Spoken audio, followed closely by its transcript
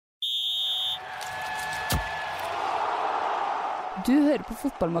Du hører på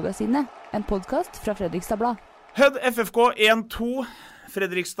Fotballmagasinet, en podcast fra Fredrikstad Blad. Hødd FFK 1-2.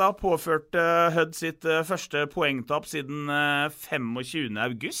 Fredrikstad påførte Hødd sitt første poengtap siden 25.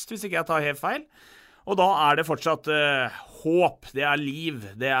 august, hvis ikke jeg tar helt feil. Og da er det fortsatt håp, det er liv,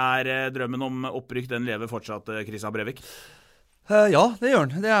 det er drømmen om opprykk, den lever fortsatt, Christian Brevik. Ja, det gjør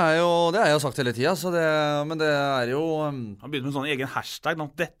han. Det er jo sagt hele tiden, men det er jo... Han begynner med en sånn egen hashtag, nå,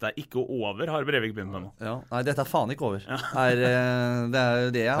 dette er ikke over, har Brevik begynt med nå. Ja, nei, dette er faen ikke over. Ja. Det er jo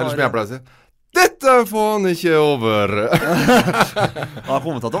det jeg har... Eller som jeg pleier å si, dette er faen ikke over. Ja,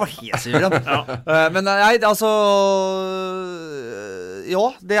 kommentator var helt sikkert. Ja. Men nei, altså... Ja,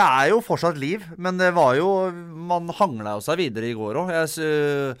 det er jo fortsatt liv, men det var jo... Man hanglet jo seg videre i går også.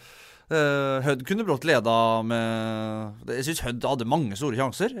 Hødd kunne brått leda med... Jeg synes Hødd hadde mange store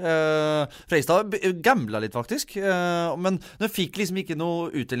sjanser. Fredrikstad gamblet litt faktisk, men de fikk liksom ikke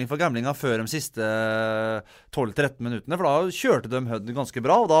noe utdeling for gamblinga før de siste 12-13 minuttene, for da kjørte de Hødd ganske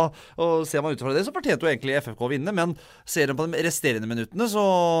bra, og ser man ut fra det, så fortjente jo egentlig FFK å vinne, men ser de på de resterende minuttene,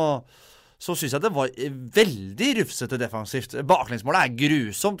 så synes jeg det var veldig rufsete defensivt. Baklengsmålet er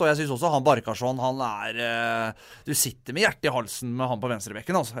grusomt, og jeg synes også han Barkarsson, han er... Du sitter med hjertet i halsen med han på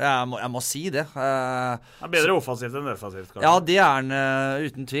venstrebekken, altså. Jeg må si det. Han er bedre offensivt enn defensivt, kanskje. Ja, det er han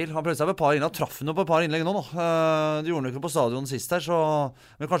uten tvil. Han prøvde seg på et par innlegg, traff han på et par innlegg nå. Det gjorde han ikke på stadion sist her, så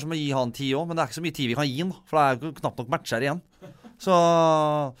vi kanskje må gi han 10 også, men det er ikke så mye 10 vi kan gi han, for det er jo knapt nok matcher igjen. Så...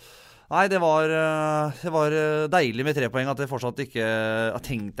 Nei, det var deilig med 3 poeng at jeg fortsatt ikke har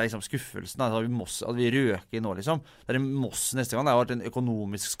tenkt deg liksom, skuffelsen at vi røker i nå, liksom. Det er Moss neste gang. Det har vært en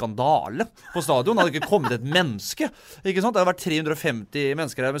økonomisk skandale på stadion. Det hadde ikke kommet et menneske, ikke sant? Det har vært 350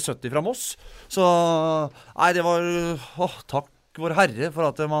 mennesker her med 70 fra Moss. Så, nei, det var... takk vår herre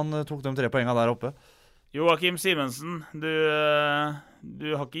for at man tok de 3 poengene der oppe. Joakim Simensen, du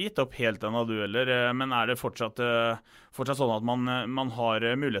har ikke gitt opp helt ennå du heller, men er det fortsatt sånn at man har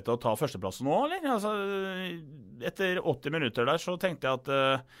mulighet til å ta førsteplassen nå, eller? Altså, etter 80 minutter der så tenkte jeg at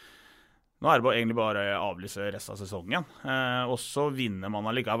nå er det egentlig bare å avlyse resten av sesongen, og så vinner man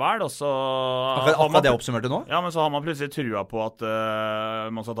allikevel, og så... Akkurat det oppsummerte nå? Ja, men så har man plutselig trua på at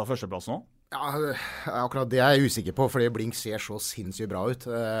man skal ta førsteplassen nå. Ja, akkurat det er jeg usikker på, fordi Blink ser så sinnssykt bra ut.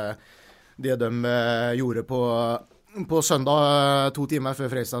 Det de gjorde på søndag 2 timer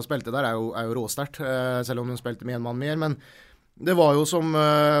før Fredrikstad spilte der er jo råsterkt, selv om de spilte med en mann mer, men det var jo som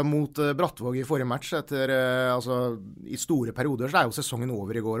mot Brattvåg i forrige match i store perioder, så er jo sesongen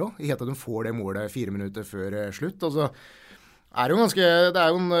over i går også, i helt at de får det målet 4 minutter før slutt, og så det er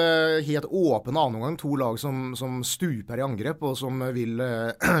jo en helt åpen annen 2 lag som stuper i angrep, og som vil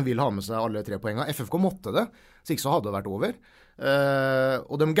ha med seg alle 3 poengene. FFK måtte det, så ikke så hadde det vært over.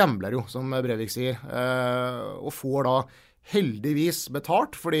 Og de gambler jo, som Brevik sier, og får da heldigvis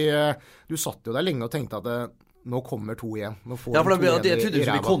betalt, fordi du satt jo der lenge og tenkte at nå kommer 2 igjen. Ja, for det trodde du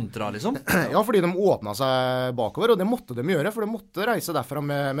skulle kontra, liksom? Ja, fordi de åpnet seg bakover, og det måtte de gjøre, for de måtte reise derfra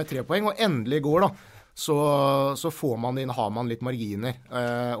med 3 poeng, og endelig går da, så har man litt marginer,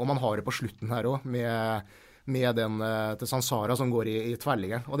 og man har det på slutten her også, med den til Sansara som går i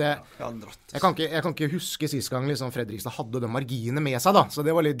tverrliggeren. Og jeg kan ikke huske sist gang liksom, Fredrikstad hadde de marginene med seg da, så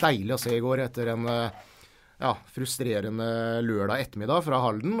det var litt deilig å se i går etter en frustrerende lørdag ettermiddag fra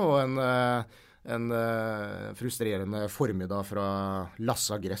Halden, og en frustrerende formiddag fra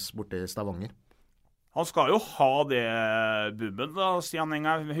Lassa Gress borte i Stavanger. Han skal jo ha det bubben da, Stian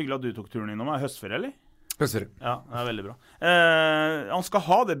Enger. Hyggelig at du tok turen innom. Høstferie, eller? Høstferie. Ja, det er veldig bra. Han skal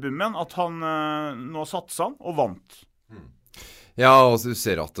ha det bummen at han nå satsa og vant. Ja, og du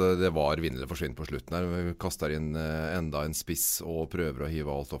ser at det var vinn eller forsvinn på slutten her. Vi kaster inn enda en spiss og prøver å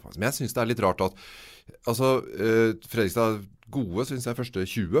hive alt opp. Men jeg synes det er litt rart at Fredrikstad gode, synes jeg, første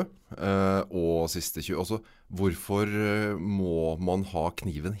 20 og siste 20. Altså, hvorfor må man ha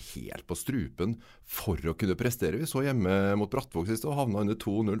kniven helt på strupen for å kunne prestere? Vi så hjemme mot Brattvåg sist og havna under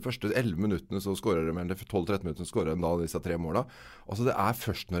 2-0. Første 11 minuttene så skårer de, eller 12-13 minuttene skårer de da disse 3 målene. Altså, det er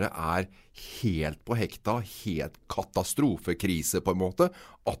først når det er helt på hekta, helt katastrofekrise på en måte,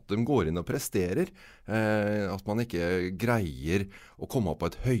 at de går inn og presterer. At man ikke greier å komme opp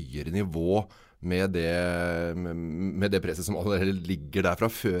på et høyere nivå med det presset som allerede ligger der fra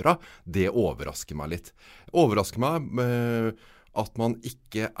før av. Det overrasker meg litt. Overrasker meg at man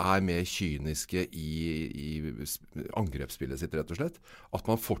ikke er mer kyniske i angrepsspillet sitt, rett og slett. At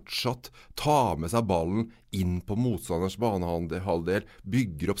man fortsatt tar med seg ballen inn på motstanders banehalvdel,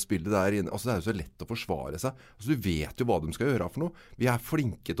 bygger opp spillet der inne. Altså, det er jo så lett å forsvare seg. Altså, du vet jo hva de skal gjøre for noe. Vi er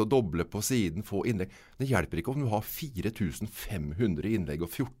flinke til å doble på siden, få innlegg. Det hjelper ikke om du har 4500 innlegg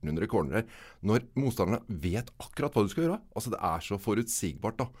og 1400 cornerer, når motstanderne vet akkurat hva du skal gjøre. Altså, det er så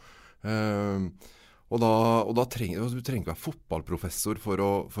forutsigbart da. Og da trenger du trenger ikke være fotballprofessor for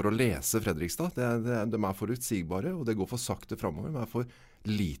å lese Fredrikstad. De forutsigbare, og det går for sakte fremover. De for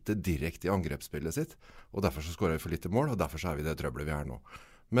lite direkte i angrepsspillet sitt. Og derfor så skårer vi for lite mål, og derfor så vi det trøbbelet vi nå.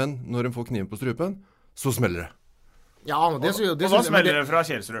 Men når de får kniven på strupen, så smeller det. Ja, men det hva smeller det fra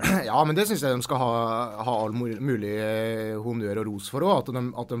Kjelsrud? Ja, men det synes jeg de skal ha all mulig honnør og ros for også,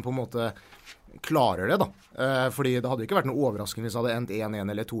 at de på en måte klarer det da. Fordi det hadde ikke vært noe overraskende hvis det hadde endt 1-1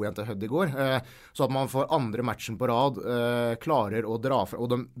 eller 2-1 til Hødd i går. Så at man for andre matchen på rad klarer å dra fra, og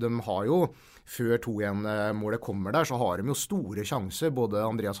de har jo, før 2-1-målet kommer der, så har de jo store sjanser, både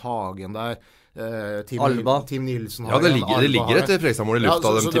Andreas Hagen der, Tim Nilsen har det ligger et Fredrikstad-mål i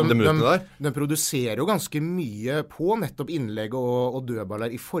lufta de minuttene der. De produserer jo ganske mye på nettopp innlegg og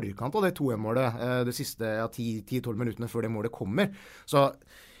dødballer i forkant av det 2-1-målet, det siste 10-12 minuttene før det målet kommer. Så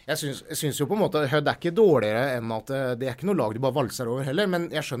jeg synes jo på en måte Hødd ikke dårligere enn at det ikke noe lag de bare valser over heller, men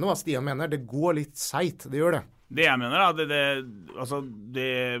jeg skjønner hva Stian mener, det går litt seit, det gjør det. Det jeg mener da,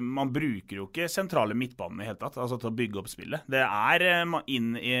 man bruker jo ikke sentrale midtbanen i hele tatt, altså til å bygge opp spillet. Det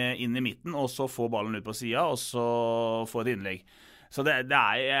inn i midten, og så få ballen ut på siden, og så få et innlegg. Så jeg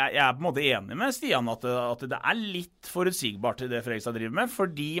på en måte enig med Stian at det litt forutsigbart det Fredrikstad driver med,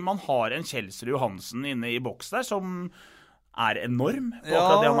 fordi man har en Kjelsrud Johansen inne i boks der som enorm på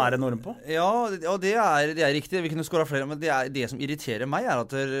akkurat det han enorm på. Ja, det er riktig. Vi kunne skåret flere, men det som irriterer meg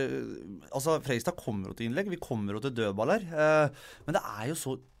at Fredrikstad kommer jo til innlegg, vi kommer jo til dødballer, men det jo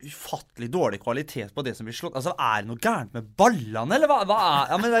så ufattelig dårlig kvalitet på det som blir slått. Altså, det noe gærent med ballene, eller hva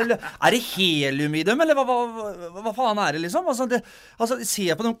ja, men det helium i dem, eller hva faen det liksom? Se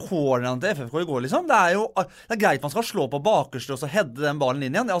på de cornerne til FFK i går, liksom. Det greit man skal slå på bakerste og så hedde den ballen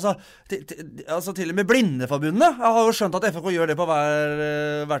inn igjen. Til og med Blindeforbundet. Jeg har jo skjønt at FFK gjør det på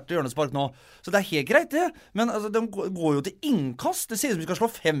hvert hjørnespark nå. Så det helt greit, det. Men de går jo til innkast. Det ser ut som vi skal slå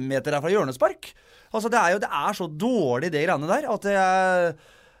 5 meter her fra hjørnespark. Det så dårlig det greiene der, at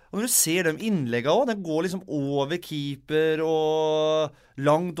og når du ser de innleggene også, den går liksom over keeper og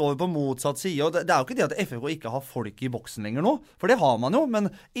langt over på motsatt side, og det jo ikke det at FFK ikke har folk i boksen lenger nå, for det har man jo,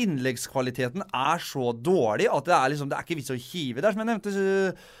 men innleggskvaliteten så dårlig at det liksom, det ikke vits å hive der, som jeg nevnte,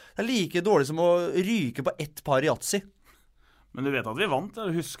 det like dårlig som å ryke på ett par i Yatzy. Men du vet at vi vant,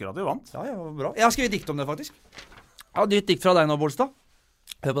 du husker at vi vant? Ja, bra. Jeg har skrevet dikt om det faktisk. Jeg har et dikt fra deg nå, Bolstad.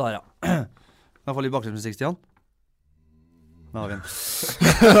 Hør på det her, ja. I hvert fall i bakgrunnsmusikk, Stian.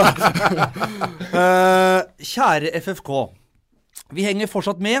 Kjære FFK, vi henger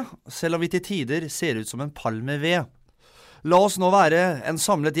fortsatt med, selv om vi til tider ser ut som en pall med ved. La oss nå være en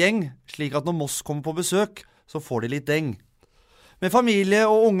samlet gjeng, slik at når Moss kommer på besøk, så får de litt deng. Med familie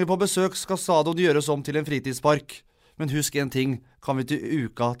og unge på besøk skal stadion gjøres om til en fritidspark. Men husk en ting, kan vi til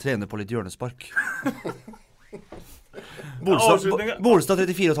uka trene på litt hjørnespark. Bolstad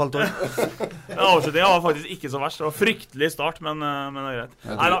 34,5 år. Avslutningen var faktisk ikke så verst. Det var fryktelig start, men det greit.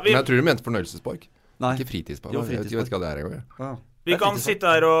 Men jeg tror du mente fornøyelsespark. Nei. Ikke fritidspark. Jo, Jeg vet ikke hva det engang. Ja. Vi kan sitte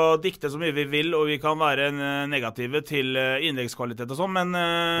her og dikte så mye vi vil, og vi kan være negative til innleggskvalitet og sånn, men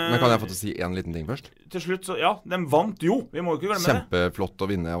kan jeg få til å si en liten ting først? Til slutt, så ja, den vant jo. Vi må jo ikke glemme det. Kjempeflott å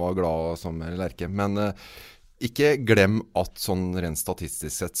vinne. Jeg var glad som Lerke. Men ikke glem at sånn rent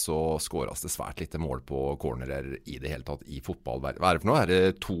statistisk sett så skåres det svært lite mål på cornerer i det hele tatt i fotball. Hva det for noe?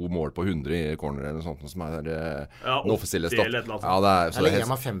 Det 2 mål på 100 i cornerer eller noe sånt som den offisielle stat? Ja, det ligger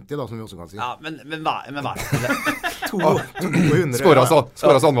hjemme 50 da, som vi også kan si. Ja, men hva det? 200.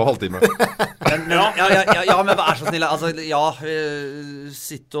 Skåret annenhver halvtime. Ja, men vær så snill. Altså,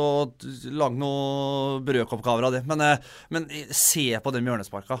 sitt og lag noe brødkoppgaver av det. Men se på dem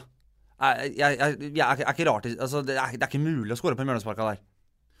hjørnesparka. Jeg ikke rart, altså, det ikke mulig å skåre på en hjørnesparka der.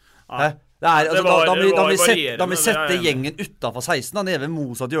 Da vi sette gjengen utenfor 16 da, nede ved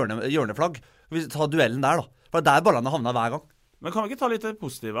motsatt hjørneflagg. Vi tar duellen der da, for det ballene havner hver gang. Men kan vi ikke ta litt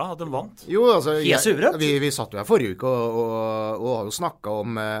positive, at den vant? Jo, altså, vi satt jo her forrige uke og har jo snakket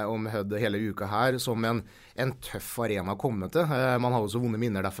om Hødd hele uka her som en tøff arena å komme til. Man har jo så vonde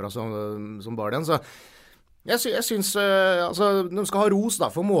minner derfra som bare den, så jeg synes altså, de skal ha ros da,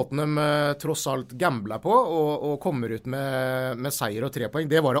 for måten de tross alt gambler på og kommer ut med seier og 3 poeng.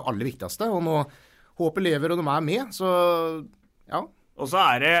 Det var det aller viktigste, og nå håper lever og de med, så ja. Og så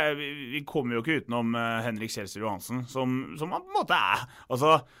det, vi kommer jo ikke utenom Henrik Kjelsrud Johansen, som han på en måte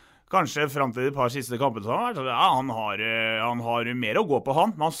altså, kanskje frem til de par siste kampene, så han har mer å gå på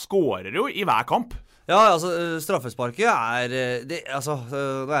han, men han skårer jo i hver kamp. Ja, altså, straffesparket det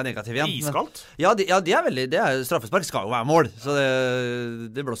negativ igjen. Iskaldt? Det veldig, straffespark skal jo være mål, så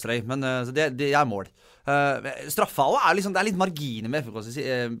det blåser deg, men det mål. Straffa også liksom, det litt marginer med på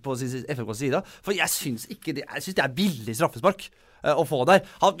FFKs side, for jeg synes det billig straffespark. å få der.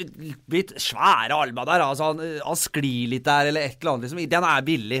 Han blitt svære Alba der, altså han sklir litt der, eller et eller annet, liksom. Den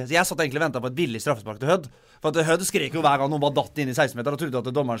billig. Så jeg satt egentlig og ventet på et billig straffespark til Hødd. For at Hødd skrek jo hver gang noen bare datt inn i 16-meter og trodde at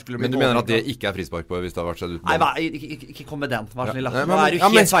dommeren skulle bli. Men du mener at det ikke frispark på hvis det har vært skjedd uten? Nei, ikke kom med den, vær så snill. Ja. Nå du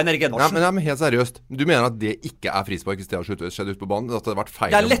helt Svein Erik Edvardsen. Men helt seriøst, du mener at det ikke frispark hvis det har skjedd ut på banen? At det har vært feil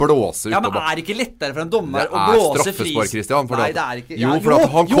å blåse ut på banen? Ja, men det ikke lettere for en dommer å Det blåse straffespark, Christian. Nei, det ikke. Jo, for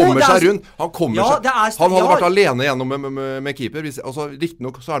han kommer seg rundt. Han hadde vært alene gjennom med keeper.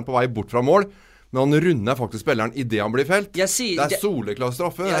 Riktignok så er han på vei bort fra mål. Men han runder faktisk spilleren i det han blir felt. Det er soleklar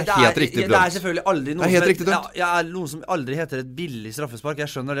straffe. Det er helt riktig dømt. Det er selvfølgelig aldri noe, noe som aldri heter et billig straffespark.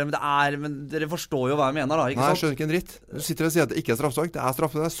 Jeg skjønner det, men dere forstår jo hva jeg mener da, ikke sant? Nei, jeg skjønner ikke en dritt. Du sitter og sier at det ikke er straffespark. Det er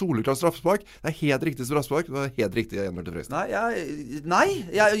straffe, det er soleklar straffespark. Det er helt riktig straffespark. Det er helt riktig 1-0 til Fredrikstad.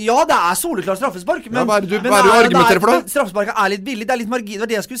 Ja, det er soleklar straffespark. Men hva er det du argumenterer for da? Straffesparket er litt billig. Det er litt marginer. Det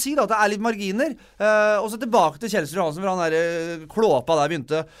var det jeg skulle si da, at det er litt marginer. Og så tilbake til Kjelsrud Johansen, hvor han der klåpa der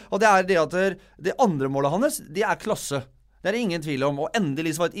begynte. Og det er det at det andre målet hans, det er klasse. Det er ingen tvil om. Og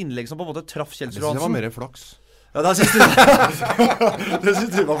endelig så var et innlegg som på en måte traff Kjelsrud Johansen. Det var mer en flaks. Ja, det synes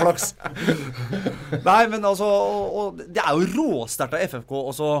du var flaks. Nei, men altså, og det er jo råsterkt av FFK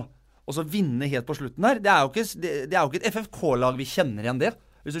og så vinne helt på slutten her. Det er jo ikke et FFK-lag vi kjenner igjen det.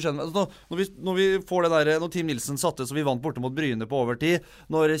 Hvis du skjønner, altså, når vi får det der, når Team Nilsen satte så vi vant borte mot Bryne på overtid,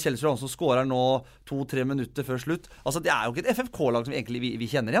 når Kjelsrud Johansen skårer nå 2-3 minutter før slutt, altså det er jo ikke et FFK-lag som egentlig vi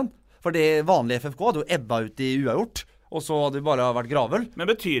kjenner igjen. For det vanlige FFK hadde jo ebba ut i uavgjort, og så hadde det bare vært gravøl. Men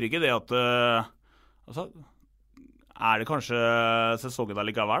betyr ikke det at altså, er det kanskje sesongen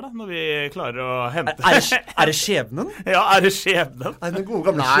allikevel da, når vi klarer å hente? Er det skjebnen? Ja, er det skjebnen? Er det den gode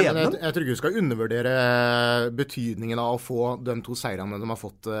gamle skjebnen? Jeg tror ikke du skal undervurdere betydningen av å få de 2 seirene de har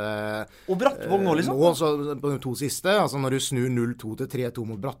fått. Og Brattvåg nå, liksom? Nå, så på de 2 siste, altså når du snur 0-2 til 3-2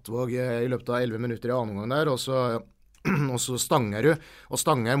 mot Brattvåg i løpet av 11 minutter i annen gang der, og så stanger du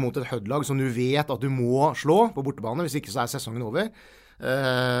mot et Hødd-lag som du vet at du må slå på bortebane, hvis ikke så er sesongen over.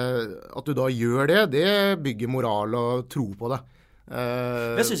 At du da gjør det bygger moral og tro på det.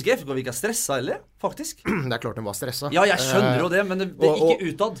 Jeg synes ikke FK virker stresset heller, faktisk. Det er klart de var stresset. Ja, jeg skjønner jo det, men det er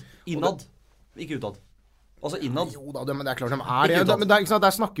ikke utad. Innad. Ikke utad. Altså innad. Jo da, men det er klart de er det. Men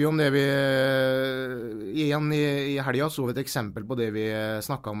der snakker vi om det vi igjen i helga så vi et eksempel på det vi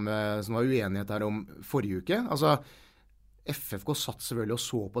snakket om som var uenighet her om forrige uke. Altså FFK satt selvfølgelig og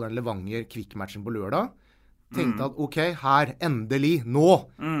så på den Levanger-Kvikk-matchen på lørdag. Tenkte at ok, her endelig, nå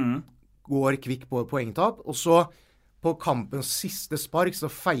går Kvikk på poengtap. Og så på kampens siste spark så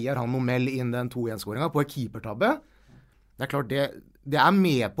feier han Nomel inn den 2-1-skåringen på en keepertabbe. Det er klart, det er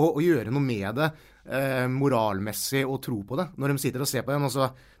med på å gjøre noe med det moralmessig og tro på det. Når de sitter og ser på den, og så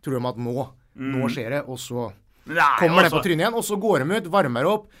tror de at nå skjer det, og så kommer det på trynet igjen, og så går de ut,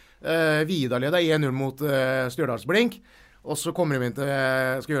 varmer opp, Vidar leder 1-0 mot Stjørdalsblink, og så kommer de inn til,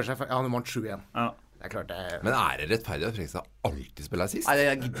 skal gjøre seg, han vant 7-1. Ja. Det er klart det. Men er det rettferdig at Fredrikstad alltid spiller sist?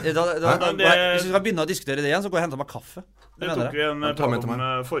 Nei, hvis vi skal begynne å diskutere det igjen, så går jeg og henter meg kaffe. Det tok vi en prat om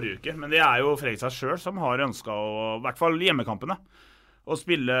forrige uke, men det er jo Fredrikstad selv som har ønsket å, i hvert fall hjemmekampene, å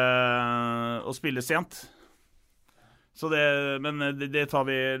spille sent. Så men det tok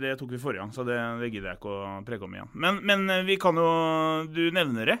vi forrige gang, så det gidder jeg ikke å preke om igjen. Men vi kan jo, du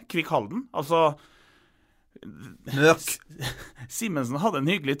nevner det, Kvikk Halden, altså Simensen hadde en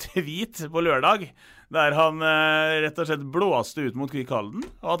hyggelig tweet på lørdag der han rett og slett blåste ut mot Kvikk Halden,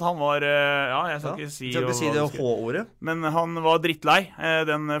 og at han var jeg skal ikke si det H-ordet, men han var drittlei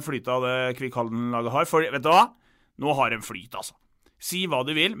den flyta det Kvikk Halden-laget har, for vet du hva? Nå har de flyt, altså. Si hva du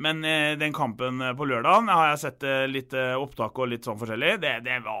vil, men den kampen på lørdagen har jeg sett litt opptak og litt sånn forskjellig.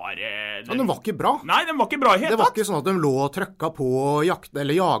 Det var den var ikke bra. Nei, den var ikke bra i helt tatt. Det var ikke sånn at de lå og trøkka på jakt,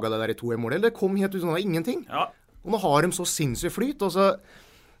 eller jaga det der i 2-målet. Det kom helt ut sånn av ingenting. Ja. Og nå har de så sinnssykt flyt, og så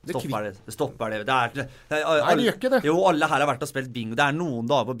Det stopper det. Nei, det gjør ikke det. Jo, alle her har vært og spilt bingo. Det er noen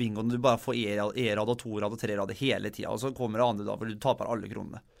dager på bingo når du bare får E-rad og 2-rad og 3-rad hele tiden, og så kommer det andre dager hvor du taper alle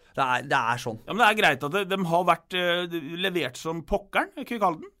kronene. Det er sånn. Ja, men det er greit at de har vært levert som pokkeren, Kvikk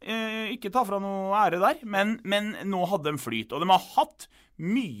Halden. Ikke ta fra noe ære der, men nå hadde de flyt, og de har hatt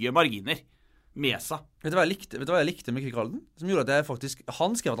mye marginer med seg. Vet du hva jeg likte med Kvikk Halden? Som gjorde at jeg faktisk,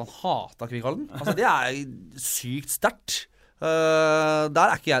 han skrev at han hatet Kvikk Halden. Altså, det er sykt sterkt. Den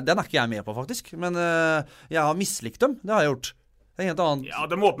er ikke jeg med på, faktisk. Men jeg har mislikt dem, det har jeg gjort. Det er helt annet. Ja,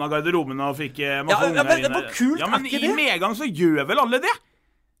 de åpnet garderoben og fikk masse unger inn. Men kult, men i medgang så gjør vel alle det?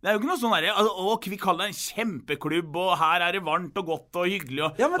 Det er jo ikke noe sånn der, Kvikk Halden er en kjempeklubb, og her er det varmt og godt og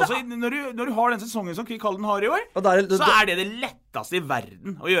hyggelig. Når du har den sesongen som Kvikk Halden har i år, så er det letteste i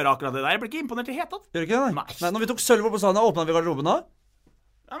verden å gjøre akkurat det der. Jeg ble ikke imponert i helt tatt. Gjør ikke det? Nei, når vi tok sølv på stadion, åpnet vi garderoben da?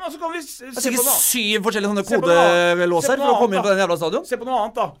 Ja, men så kan vi se Det er sikkert på noe. 7 forskjellige sånne Se på noe annet. kodelåser Se på for å noe komme inn annet, på den jævla stadion. Se på noe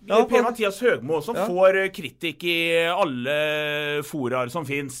annet, da. Ja, Per-Mathias Høgmo, som Ja. får kritikk i alle foraer som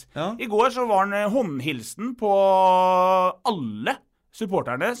finnes. Ja. I går så var han håndhilsen på alle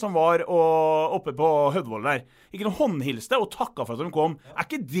supporterne som var oppe på Hødvoll der. Ikke noe håndhilste og takka for at de kom. Er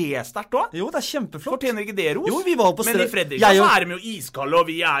ikke det sterkt da? Jo, det er kjempeflott. Fortjener ikke det ros? Jo, vi var på Men i Strøm. Fredrikstad Jeg så og- er de jo iskalde, og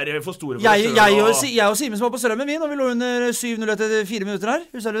vi er for store for Jeg oss selv, og Simen var på Strømmen, vi, når vi lå under 7-0 etter 4 minutter her.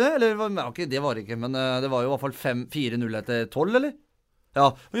 Husker du det? Eller, ok, det var det ikke, men det var jo i hvert fall 4-0 etter 12, eller? Ja,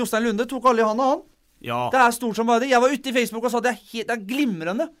 og Jostein Lunde tok alle i handa, han. Ja. Det er stort som bare det. Jeg var ute i Facebook og sa det er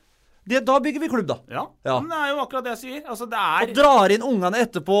glimrende. Da bygger vi klubb, da. Ja. Ja. Men det er jo akkurat det jeg sier. Altså, det Og er... drar inn ungene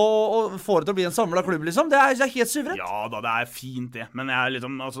etterpå og får det til å bli en samla klubb, liksom. Det er helt suverent. Ja da, det er fint det. Men jeg er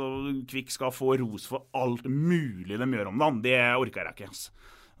liksom, altså, Kvikk skal få ros for alt mulig de gjør om dagen. Det orker jeg ikke. Altså.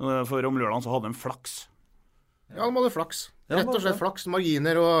 For om lørdagen så hadde de flaks. Ja, de hadde flaks. Ja, Rett og slett flaks,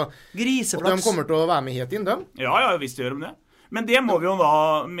 marginer, og de Griseflaks. kommer til å være med helt inn, dem. Ja, visst gjør de det. Men det må vi jo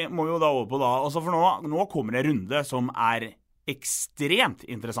da over på da. Altså, for nå kommer det en runde som er ekstremt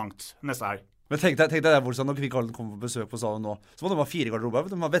interessant neste helg. Men tenk deg det, Wolfgang, når Kvikk Halden kommer på besøk på stadion nå, så må de ha 4 garderober.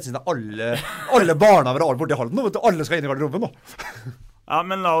 De har vettsint alle barna over alt borti Halden nå, vet du. Alle skal inn i garderoben nå. Ja,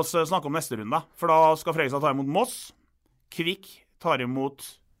 men la oss snakke om neste runde, da. For da skal Fredrikstad ta imot Moss. Kvikk tar imot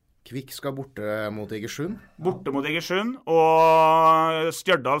Kvikk skal borte mot Egersund. mot Egersund, og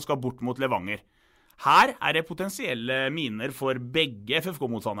Stjørdal skal bort mot Levanger. Her er det potensielle miner for begge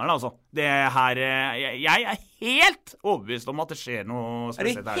FFK-motstanderne, altså. Det her jeg er helt overbevist om at det skjer noe Er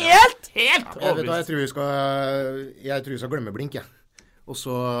det spesielt her. helt? Helt Jeg vet hva, overbevist. jeg tror vi skal glemme blink, jeg. Og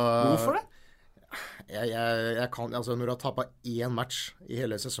så Hvorfor det? Jeg kan, altså Når du har tapet 1 match i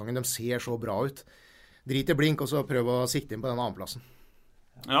hele sesongen, de ser så bra ut. Drit i blink, og så prøv å sikte inn på den annenplassen.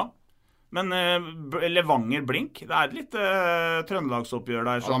 Ja. Men Levanger Blink, det er et litt trøndelagsoppgjør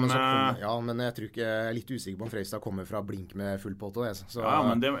der som Men jeg tror ikke, jeg er litt usikker på om Fredrikstad kommer fra blink med full pott.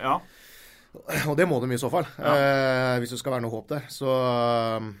 men det, ja. Og det må de i så fall, hvis det skal være noe håp der. Så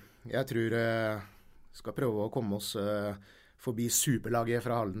jeg tror skal prøve å komme oss forbi superlaget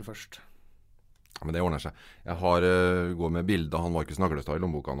fra Halden først. Men det ordner seg. Jeg går med bildet av han Markus Naglestad i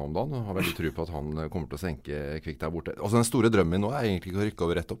lommeboka nå om dagen. Og har veldig tro på at han kommer til å senke Kvikk der borte. Altså Den store drømmen min nå er egentlig ikke å rykke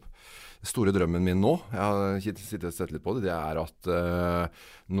over rett opp. Den store drømmen min nå, jeg har sittet og sett litt på det, det er at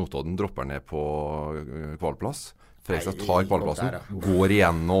Notodden dropper ned på kvalplass. Fredrikstad tar kvalplassen, går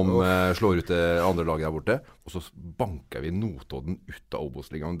igjennom, slår ut det andre laget der borte, og så banker vi Notodden ut av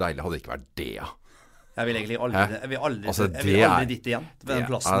Obos-ligaen. Deilig hadde det ikke vært det, ja. Jeg vil egentlig aldri, Altså, jeg vil aldri dit igjen ved den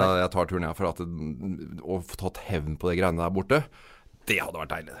plassen der. Jeg tar turen her for at å få tatt hevn på de greiene der borte, det hadde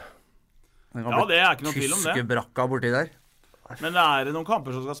vært deilig. Ja, det er ikke noe tvil om det. Tyskebrakka borti der. Men det er noen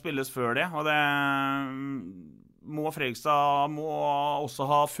kamper som skal spilles før det, og det Fredrikstad må også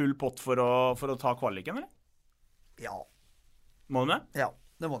ha full pott for å ta kvaliken, eller? Ja. Må de det? Ja,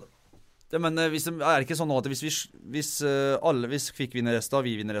 det må det. Men er det ikke sånn nå at hvis Kvikk vinner resten og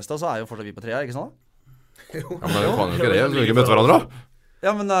vi vinner resten, så er jo fortsatt vi på 3, ikke sant? Ja, men vi kan jo ikke det, så vi ikke møter hverandre da.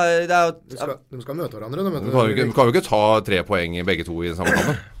 Ja, men det er jo... De skal møte hverandre. Vi kan jo ikke ta 3 poeng i begge to i den samme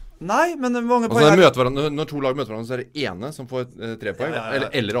kampen. Nei, men mange Altså, poeng når 2 lag møter hverandre, så er det ene som får 3 poeng, Ja.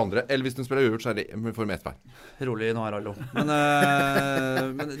 eller andre. Eller hvis de spiller uavgjort, så er det får de 1 hver. Rolig nå her, Allo.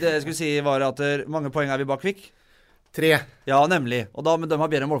 Men det jeg skulle si var at mange poeng er vi bak Kvikk. 3. Ja, nemlig. Men de har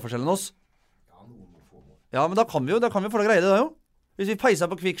bedre målforskjell enn oss. Ja, men da kan vi få det greie det da, jo. Hvis vi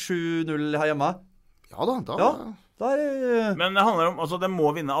peiser på Kvikk 7-0 her hjemme. Ja da. Ja, da er det... Men det handler om, altså, de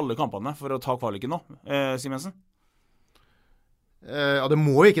må vinne alle kampene for å ta kvaliken nå, Simensen. Ja, det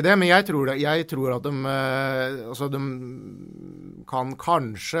må ikke det, men jeg tror at de kan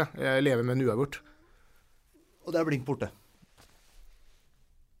kanskje leve med en uavgjort. Og det er blink borte.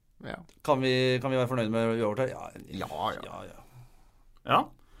 Ja. Kan vi være fornøyd med uavgjort her? Ja. Ja.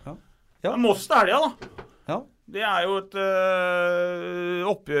 Ja. Moss til helga, da. Ja. Det er jo et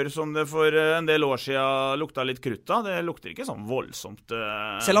oppgjør som det for en del år siden lukta litt krutt av. Det lukter ikke sånn voldsomt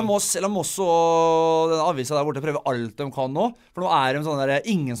Selv om Moss og den avisa der borte prøver alt de kan nå. For nå er de sånn der,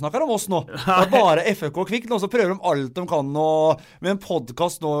 ingen snakker om oss nå. Det er bare FFK og Kvikk nå, så prøver de alt de kan nå. Med en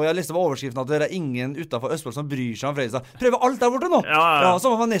podcast nå, jeg leste på overskriften at det er ingen utenfor Østfold som bryr seg om Fredrikstad. Prøver alt der borte nå. Ja.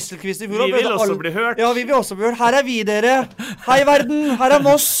 Som var Nesselquist i fjor. Vi vil også bli hørt. Ja, vi vil også bli hørt. Her er vi, dere. Hei, verden. Her er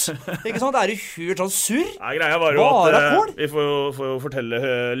Moss. Ikke sant? Det er jo helt sånn surr. Nei, greia var jo Bare at kål. vi får jo fortelle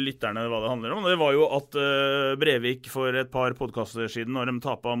lytterne hva det handler om. Det var jo at Brevik for et par podcaster siden, når de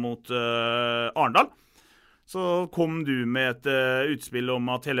tapet mot Arendal, så kom du med et utspill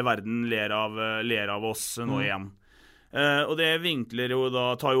om at hele verden ler av oss nå igjen. Og det vinkler jo da,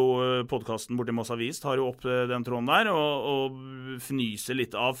 tar jo podcasten borti Moss Avis, tar jo opp den tråden der, og fnyser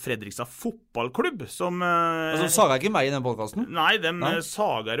litt av Fredrikstad fotballklubb, som... Altså, sager ikke meg i den podcasten? Nei, de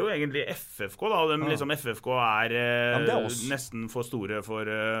sager jo egentlig FFK da, liksom FFK er, nesten for store for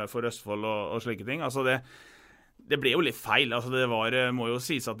Østfold og slike ting. Altså det ble jo litt feil, altså det må jo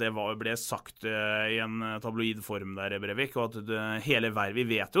sies at det ble sagt i en tabloid form der, Brevik, og at vi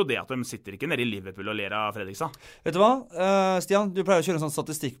vet jo det at de sitter ikke nede i Liverpool og ler av Fredrikstad. Vet du hva, Stian, du pleier å kjøre en sånn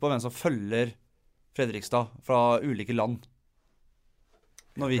statistikk på hvem som følger Fredrikstad fra ulike land.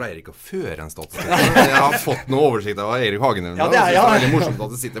 Jeg pleier ikke å føre en statistikk. Jeg har fått noe oversikt av Erik Hagen. Ja, det er veldig morsomt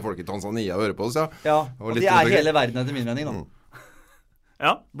at det sitter folk i Tanzania og hører på oss, Ja, og de er hele verden etter min mening da.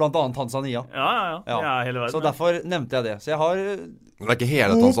 Ja. Blant annet Tanzania. Ja. Det er hele verden. Så derfor nevnte jeg det. Så jeg har... Det er ikke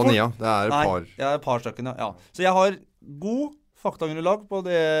hele Tanzania, det er et par. Nei, det er et par stykker, ja. Så jeg har god faktaunderlag på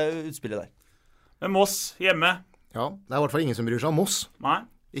det utspillet der. Men Moss, hjemme? Ja, det er i hvert fall ingen som bryr seg om Moss. Nei.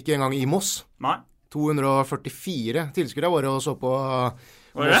 Ikke engang i Moss. Nei. 244 tilskuere var og så på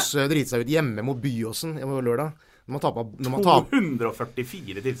Moss drite seg ut hjemme mot Byåsen på lørdag.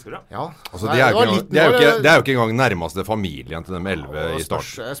 244 tilskuere? Ja. Altså, det er jo ikke engang nærmeste familien til de 11 i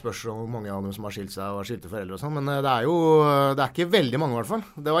start. Jeg spørs om mange av dem som har skilt seg og skilte foreldre og sånn, men det er ikke veldig mange i hvert fall.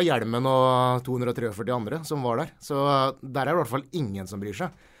 Det var Hjelmen og 243 andre som var der, så der er det i hvert fall ingen som bryr seg.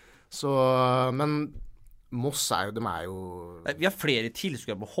 Så, men Moss de er jo... Vi har flere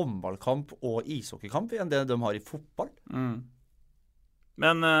tilskuere på håndballkamp og ishockeykamp enn det de har i fotball.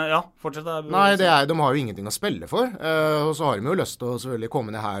 Men fortsett. Nei, de har jo ingenting å spille for. Og så har de jo lyst til å selvfølgelig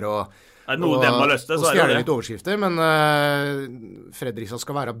komme ned her og stjerne litt overskrifter. Men Fredrikstad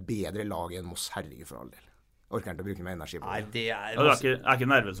skal være bedre lag enn Moss, herregud for all del. Orker ikke å bruke mer energi på det. Nei, det er... Du er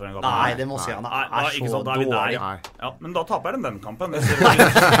ikke nervøs for den kampen? Nei, det må si han er så dårlig. Ja, men da taper den kampen.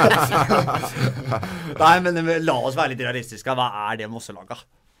 Nei, men la oss være litt realistiske. Hva er det Mosse-laget?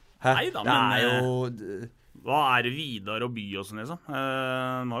 Nei da, men... Det er jo... Hva er det Vidar og By og sånn, liksom? De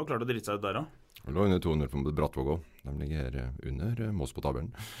har jo klart å drite seg ut der også. De lå under 200 på Brattvåg også. De ligger under Moss på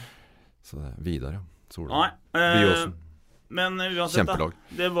tabellen. Så det er Vidar, ja. Sola. By også. Men uansett da,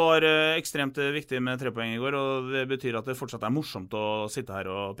 det var ekstremt viktig med 3 poeng i går, og det betyr at det fortsatt er morsomt å sitte her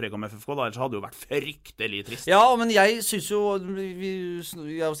og preke om FFK, da, ellers hadde det jo vært fryktelig trist. Ja, men jeg synes jo,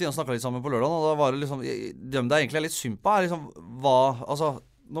 jeg og Stian snakket litt sammen på lørdag, og da var det liksom, det er egentlig litt synd på, liksom,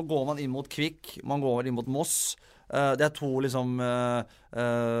 nå går man inn mot Kvik, man går inn mot Moss. Det er 2 liksom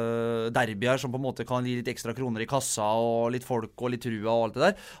derbyer som på en måte kan gi litt ekstra kroner i kassa og litt folk og litt trua og alt det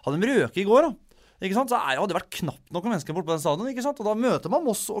der. Hadde de røket i går da, ikke sant? Så hadde det vært knapt nok mennesker bort på den stadion, ikke sant? Og da møter man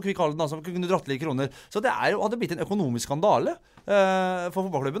Moss og Kvik Halden da, som kunne dratt litt kroner. Så det hadde blitt en økonomisk skandale for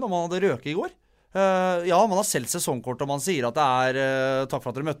fotballklubben om man hadde røket i går. Ja, man har selv sesongkort og man sier at det er takk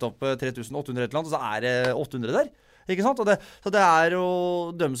for at dere møtte opp 3800 et eller annet, og så er det 800 der. Ikke sant? Så det er jo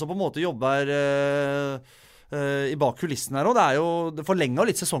dem som på en måte jobber i bak kulissen her, og det forlenger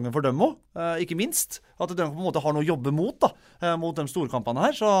litt sesongen for dem også, ikke minst. At de på en måte har noe å jobbe mot, mot de storkampene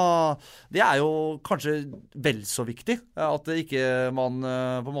her. Så det er jo kanskje vel så viktig at ikke man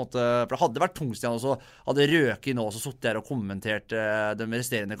på en måte... For det hadde vært tungstian også, hadde røket nå og så suttet der og kommentert de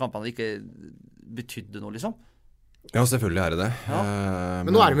resterende kampene, det ikke betydde noe, liksom. Ja, selvfølgelig er det det. Ja.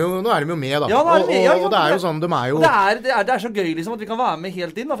 Men nå er de jo med, da. Ja, og det er jo sånn, de er jo... Det er så gøy, liksom, at vi kan være med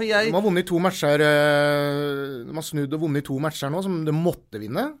helt inn, da, for De har vunnet 2 matcher, de har snudd og vunnet 2 matcher nå, som de måtte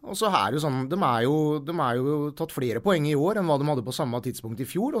vinne. Og så er det jo sånn, de er jo tatt flere poeng i år enn hva de hadde på samme tidspunkt i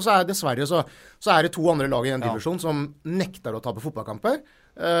fjor. Og så er dessverre så er det 2 andre lag i den divisjonen som nekter å tape fotballkamper.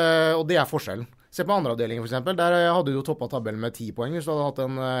 Og det er forskjellen. Se på andre avdelingen for eksempel. Der hadde du jo toppet tabellen med 10 poeng hvis du hadde hatt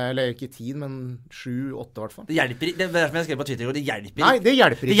eller ikke 10, men 7-8 i hvert fall. Det hjelper ikke, det er som jeg skrev på Twitter, det hjelper ikke. Nei, det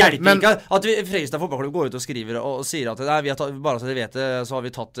hjelper ikke. Men ikke at Fredrikstad fotballklubb går ut og skriver og sier at vi har tatt, bare så dere vet det, så har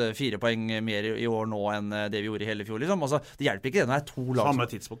vi tatt 4 poeng mer i år nå enn det vi gjorde i hele fjor, liksom. Altså, det hjelper ikke det. Nå er 2 lag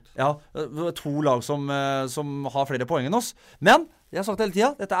samme tidspunkt. Ja, 2 lag som har flere poeng enn oss. Men, jeg har sagt hele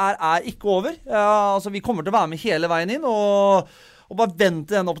tiden, dette er ikke over. Altså, vi kommer til å være med hele veien inn, og bare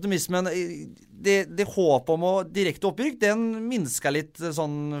vente den optimismen. Det håp om å direkte opprykk, den minsker litt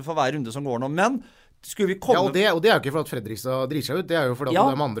sånn for hver runde som går nå. Men skulle vi komme... Ja, og det er jo ikke for at Fredrikstad driter seg ut, det er jo for at de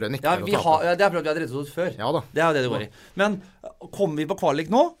andre nekter å tape. Det er for at vi har drevet oss ut før. Ja da. Det er jo det går i. Men kommer vi på kvalik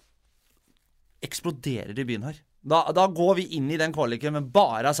nå, eksploderer det i byen her. Da går vi inn i den kvaliken med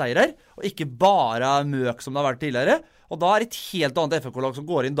bare seirer, og ikke bare møk som det har vært tidligere. Og da er det et helt annet FFK-lag som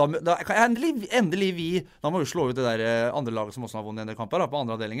går inn. Da kan endelig vi... Da må vi slå ut det der andre laget som også har vunnet en del kamper på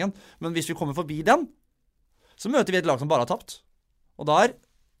andre avdelingen. Men hvis vi kommer forbi den, så møter vi et lag som bare har tapt. Og da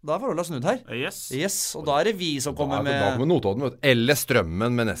Da er forholdet snudd her. Yes. Og da er det vi som kommer Da med kommer Notodden, vet du. Eller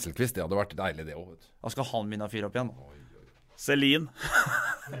Strømmen med Nesselquist. Det hadde vært deilig, det òg. Da skal han begynne å fyre opp igjen. Celine.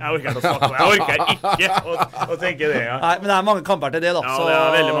 Jeg orker ikke å tenke det, ja. Nei, men det er mange kamper til det, da. Ja, det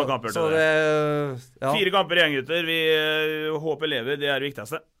er veldig mange kamper til det. 4 kamper igjen, gutter. Vi håper lever, det er det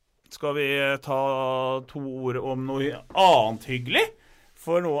viktigste. Skal vi ta 2 ord om noe annet hyggelig?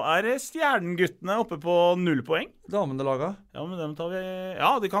 For nå er Stjernen-guttene oppe på 0 poeng. Damene-laget. Ja, men dem tar vi...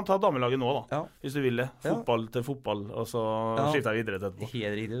 Ja, de kan ta damelaget nå, da. Ja. Hvis du vil det. Fotball til fotball, og så skifter jeg videre til etterpå.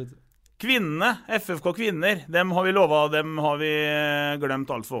 Helt riktig, vet du. Kvinnene, FFK Kvinner, dem har vi lovet, dem har vi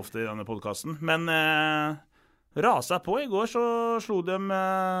glemt alt for ofte i denne podcasten. Men rasa på i går, så slo de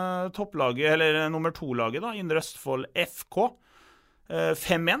topplaget, eller nummer 2-laget da, Indre Østfold FK.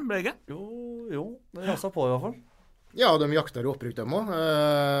 5-1 ble det ikke? Jo, det rasa på i hvert fall. Ja, de jakter jo opprykk dem også.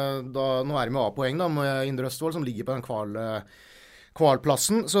 Nå er de med A-poeng da, med Indre Østfold, som ligger på den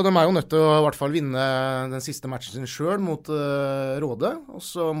kvalplassen. Så de er jo nødt til å i hvert fall vinne den siste matchen sin selv mot Råde. Og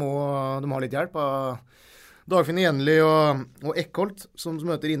så må de ha litt hjelp av Dagfinn Gjenli og Eckholt, som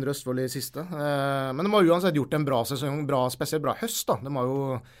møter Indre Østfold i siste. Men de har uansett gjort en bra sesong, spesielt bra høst da. De har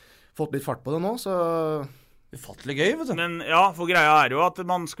jo fått litt fart på det nå, så... Ufattelig gøy, vet du. Men ja, for greia er jo at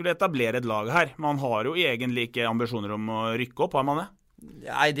man skulle etablere et lag her. Man har jo egentlig ikke ambisjoner om å rykke opp, har man det?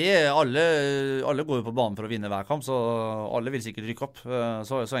 Nei, alle går jo på banen for å vinne hver kamp, så alle vil sikkert rykke opp.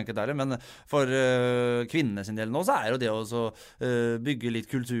 Så enkelt er det. Men for kvinnene sin del nå, så er jo det å bygge litt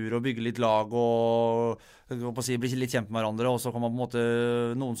kultur og bygge litt lag og bli litt kjent med hverandre, og så kan man på en måte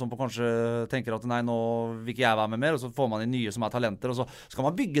noen som kanskje tenker at nei, nå vil ikke jeg være med mer, og så får man inn nye som er talenter, og så skal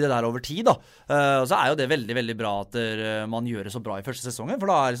man bygge det der over tid da. Og så er jo det veldig, veldig bra at man gjør det så bra i første sesongen, for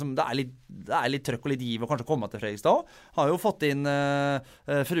da det er litt trøkk og litt giv å kanskje komme til Fredrikstad også. Har jo fått inn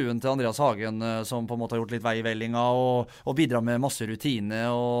fruen til Andreas Hagen, som på en måte har gjort litt vei i vellinga, og bidrar med masse rutine,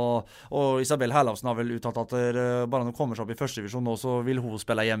 og Isabel Herlavsen har vel uttalt at bare når hun kommer seg opp i første divisjon nå, så vil hun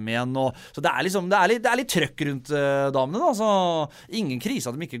spille hjem igjen, så det er litt trøkk rundt damene da, så ingen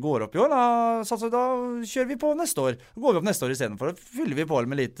krise at de ikke går opp i år, da kjører vi på neste år. Går vi opp neste år i stedet for, da fyller vi på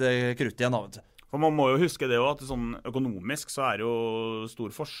med litt krutt igjen, vet du. For man må jo huske det også, at sånn økonomisk så er det jo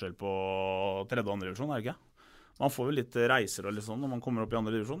stor forskjell på 3. og 2. divisjon, er det ikke? Man får jo litt reiser og litt sånn når man kommer opp i 2.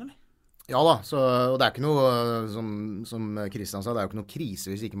 divisjon, eller? Ja da, og det er ikke noe, som Kristian sa, det er jo ikke noe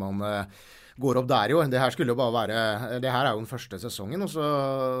krise hvis ikke man går opp der jo. Det her skulle jo bare være, det her er jo den første sesongen, og så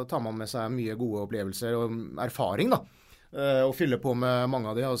tar man med seg mye gode opplevelser og erfaring da. Og fyller på med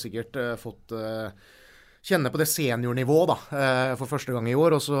mange av de, har sikkert fått kjenne på det seniornivået da, for første gang i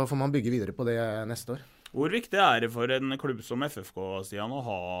år, og så får man bygge videre på det neste år. Hvor viktig er det for en klubb som FFK, Stian, å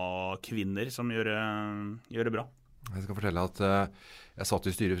ha kvinner som gjør det bra? Jeg skal fortelle at jeg satt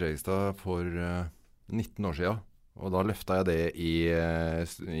i styret i Fredrikstad for 19 år siden, og da løftet jeg det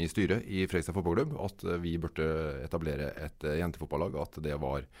i styret i Fredrikstad fotballklubb, at vi burde etablere et jentefotballag, at det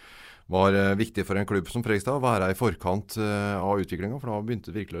var viktig for en klubb som Fredrikstad å være i forkant av utviklingen, for da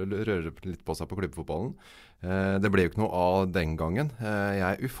begynte det virkelig å røre litt på seg på klubbfotballen. Det ble jo ikke noe av den gangen. Jeg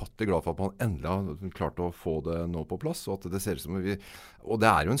er ufattelig glad for at man endelig har klart å få det nå på plass, og at det ser ut som og det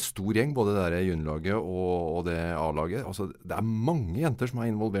er jo en stor gjeng, både det der juniorlaget og det A-laget. Altså, det er mange jenter som er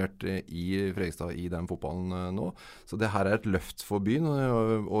involvert i Fredrikstad i den fotballen nå. Så det her er et løft for byen,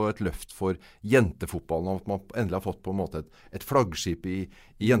 og et løft for jentefotballen, at man endelig har fått på en måte et flaggskip i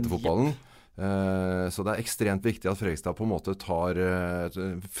jentefotballen. Så det er ekstremt viktig at Fredrikstad på en måte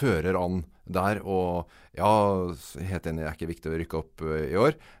fører an der, og ja, helt enig, det er ikke viktig å rykke opp i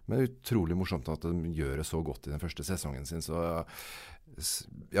år, men utrolig morsomt at de gjør det så godt i den første sesongen sin, så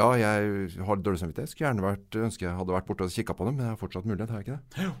ja, jeg har dårlig samvittighet. Skulle gjerne ønske jeg hadde vært borte og kikket på dem, men jeg har fortsatt mulighet, har jeg ikke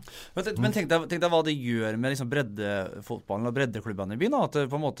det? Men tenk deg hva det gjør med liksom breddefotballen og breddeklubbene i byen, at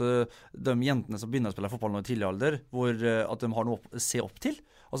på en måte de jentene som begynner å spille fotball nå i tidlig alder, at de har noe å se opp til,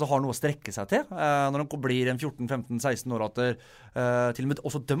 altså har noe å strekke seg til, når de blir en 14-15-16 år, at til og med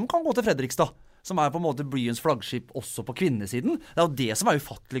også de kan gå til Fredrikstad, som er på en måte byens flaggskip også på kvinnesiden. Det er jo det som er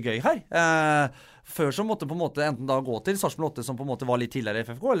ufattelig gøy her. Før så måtte på en måte enten da gå til Sarpsborg 8, som på en måte var litt tidligere i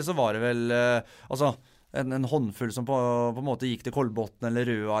FFK, eller så var det vel en håndfull som på en måte gikk til Kolbotn eller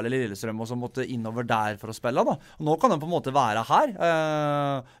Røa eller Lillestrøm, og som måtte innover der for å spille da. Og nå kan de på en måte være her,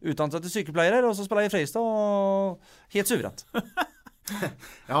 utdannet til sykepleiere, og så spiller i Fredrikstad, og helt suverent.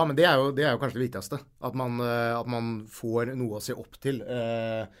 Ja, men det er jo kanskje det viktigste, at man får noe å se opp til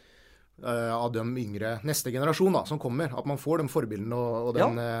av de yngre neste generasjon da, som kommer, at man får de forbildene og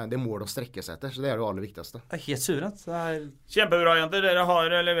det målet å strekke seg etter, så det er jo aller viktigste. Det er helt suverent. Kjempebra, jenter. Dere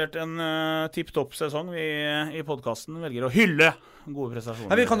har levert en tipp-topp sesong. Vi i podcasten velger å hylle gode prestasjoner.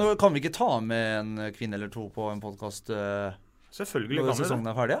 Nei, kan vi ikke ta med en kvinne eller to på en podcast Selvfølgelig Når kan vi sesongen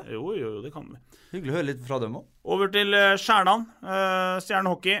det. er ferdig, ja. Jo, det kan vi. Hyggelig å høre litt fra dem også. Over til Stjernan.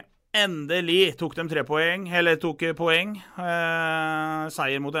 Stjernen Hockey. Endelig tok de 3 poeng, eller tok poeng.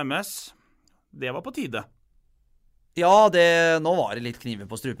 Seier mot MS. Det var på tide. Ja, nå var det litt kniver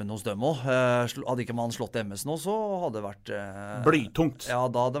på strupen hos dem også. Hadde ikke man slått MS nå, så hadde det vært... Blytungt. Ja,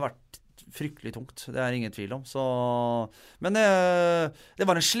 da hadde det vært fryktelig tungt. Det er ingen tvil om. Så... Men det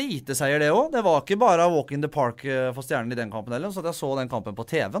var en sliteseier det også. Det var ikke bare walk in the park for Stjernen i den kampen heller, så jeg så den kampen på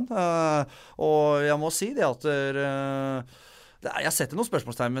TV-en. Og jeg må si det at... Jeg setter noen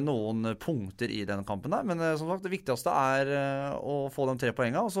spørsmålstegn med noen punkter i denne kampen der, men som sagt, det viktigste er å få de 3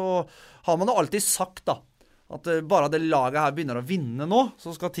 poengene. Og så har man jo alltid sagt da, at bare det laget her begynner å vinne nå, så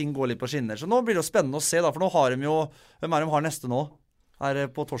skal ting gå litt på skinner. Så nå blir det jo spennende å se da, for nå har de jo, hvem er de har neste nå? Her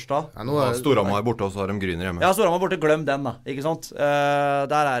på torsdag. Ja, Storhamar er borte, og så har de Gryner hjemme. Ja, Storhamar er borte, glem den da, ikke sant?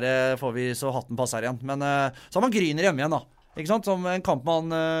 Der får vi så hatten passer igjen. Men så har man Gryner hjemme igjen da, ikke sant? Som en kamp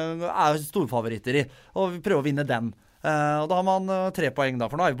man er storfavoritter i, og vi prøver å vinne den. Og da har man 3 poeng da,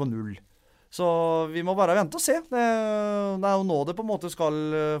 for nå er vi på 0. Så vi må bare vente og se. Det er jo nå det på en måte skal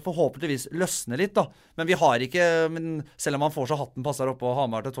forhåpentligvis løsne litt da. Men vi har ikke, selv om man får så hatten passer opp på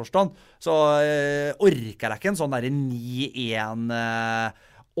Hamar til torsdagen, så orker jeg ikke en sånn der 9-1,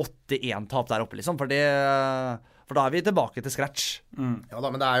 8-1-tap der oppe liksom. For da er vi tilbake til scratch. Ja da,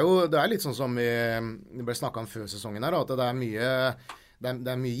 men det er litt sånn som vi ble snakket om før sesongen her, at det er mye... Det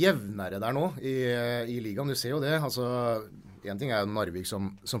er mye jevnere der nå i ligaen, du ser jo det. Altså, en ting er jo Narvik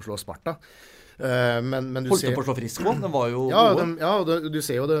som slår Sparta. Men du Holdt ser... på å slå Frisko, den var jo gode. Du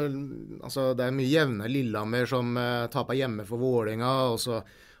ser jo det, altså, det er mye jevnere. Lillehammer som taper hjemme for Vålinga, og så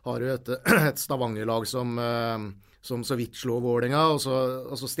har du et Stavanger-lag som så vidt slår Vålinga, og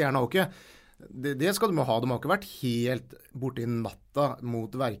så Stjerna Hockey. Det skal de ha. De har ikke vært helt borte i natta mot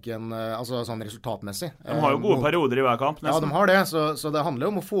hverken, altså sånn resultatmessig. De har jo gode perioder i hver kamp, nesten. Ja, de har det, så det handler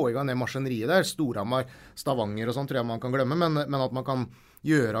jo om å få i gang det maskineriet der. Storhamar, Stavanger og sånn tror jeg man kan glemme, men at man kan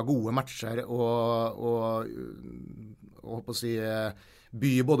gjøre gode matcher og håper å si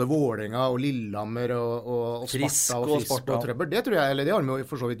by både Vålinga og Lillehammer og Sparta og Frisk og trøbbel. Det tror jeg, eller det har de jo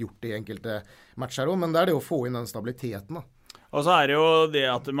for så vidt gjort i enkelte matcher også, men det er det å få inn den stabiliteten da. Og så er det jo det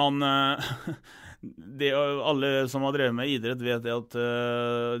at man alle som har drevet med idrett vet at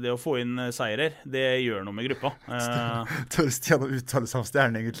det å få inn seirer, det gjør noe med gruppa. Tør Stian å uttale seg om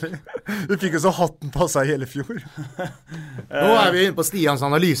Stjernen egentlig? Du fikk jo så hatten på seg hele fjor. Nå er vi inne på Stians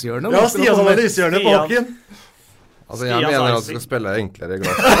analysehjørne. Ja, Stians analysehjørne på Håken. Altså, jeg mener at du skal spille enklere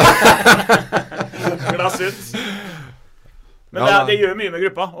glass. Glass ut. Men det gjør mye med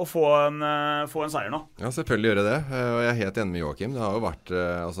gruppa å få en seier nå. Ja, selvfølgelig gjør det. Og jeg er helt enig med Joakim. Det har jo vært,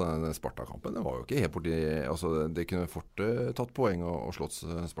 altså den Sparta-kampen, det var jo ikke helt borti, altså det kunne fort tatt poeng og slått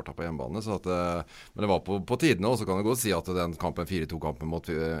Sparta på hjemmebane, så at, men det var på tidene, og så kan det godt si at den kampen, 4-2-kampen mot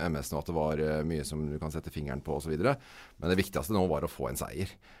MS nå, at det var mye som du kan sette fingeren på og så videre. Men det viktigste nå var å få en seier.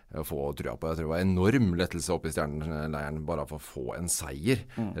 Å få trua på. Jeg tror det var enorm lettelse oppe i Stjerneleiren bare for å få en seier,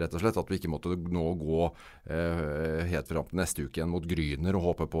 rett og slett. At vi ikke måtte nå gå helt frem til neste uke igjen mot Gryner og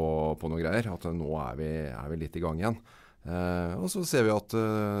håpe på noe greier. At nå er vi litt i gang igjen. Og så ser vi at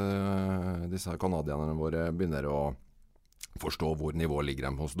disse kanadierne våre begynner å forstå hvor nivået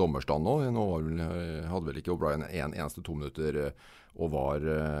ligger dem hos dommerstand nå. Nå hadde vel ikke O'Brien en eneste 2 minutter og var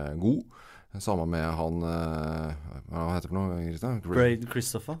god. Sammen med han, hva heter det for noe, Kristian? Braden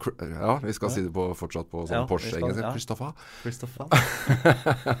Christopher. Ja, vi skal si det fortsatt på sånn Porsche-engelsk. Christopher.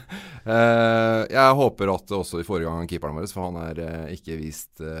 Jeg håper at også i forrige gang keeperen vår, for han ikke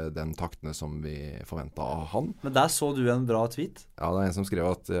vist den taktene som vi forventet av han. Men der så du en bra tweet. Ja, det er en som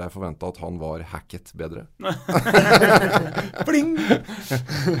skrev at jeg forventet at han var hacket bedre. Bling!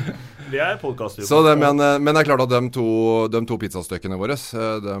 Det er podcast. Men det er klart at de to pizzastykkene våre,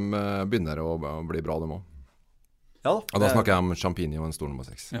 de begynner å bli bra, dem også. Ja da. Og da snakker jeg om champagne og en stor nummer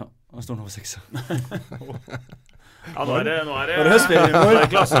 6. Ja, en stor nummer 6. Ja, nå er det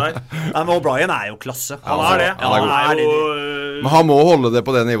klasse her. Nei, men O'Brien er jo klasse. Han er det. Han er jo... Men han må holde det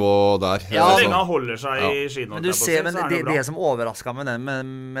på det nivået der. Ja, så lenge han holder seg i skinn. Men du ser, det som overrasket med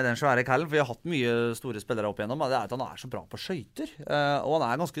den svære kallen, for vi har hatt mye store spillere opp igjennom, det er at han er så bra på skøyter. Og han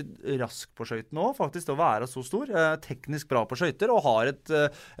er ganske rask på skøyten nå, faktisk, til å være så stor. Teknisk bra på skøyter, og har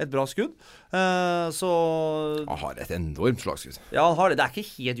et bra skudd. Han har et enormt slagskudd. Ja, han har det. Det er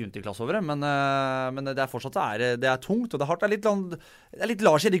ikke helt Junti-klasse over det, men det er fortsatt det er tungt, og det er hardt. Det er litt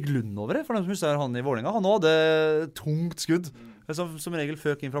Lars Erik Lund over det, for dem som husker han i Vålinga. Han hadde tungt skudd, som regel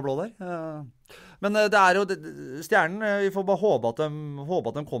føk inn fra blå der. Men det er jo Stjernen, vi får bare håpe at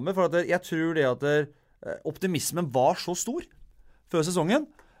de kommer, for at jeg tror det at optimismen var så stor før sesongen,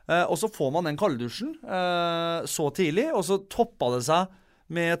 Og så får man den kalddusjen så tidlig, og så toppa det seg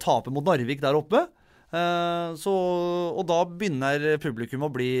med tapet mot Narvik der oppe. Og da begynner publikum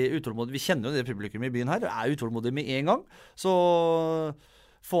å bli utålmodig. Vi kjenner jo det publikum i byen her, det utålmodig med en gang. Så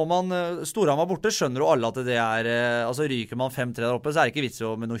får man Storhamar borte, skjønner jo alle at det altså ryker man 5-3 der oppe, så det ikke vits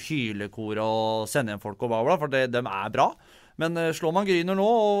med noe hylekor og sende igjen folk og bla bla, for de bra. Men slår man Gryner nå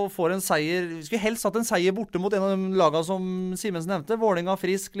og får en seier, vi skulle helst hatt en seier borte mot en av de lagene som Simensen nevnte, Vålinga,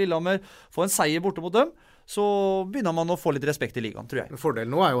 Frisk, Lillehammer, få en seier borte mot dem, så begynner man å få litt respekt i ligaen, tror jeg.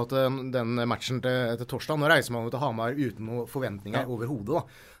 Fordelen nå jo at den matchen til torsdag, nå reiser man jo til Hamar uten noen forventninger overhodet da.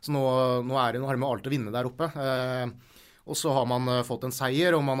 Så nå har de alt å vinne der oppe. Og så har man fått en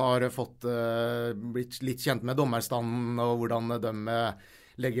seier, og man har blitt litt kjent med dommerstanden og hvordan de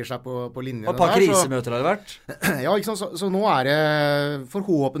legger seg på linjene der. Et par krisemøter har det vært. Ja, ikke sant? Så nå det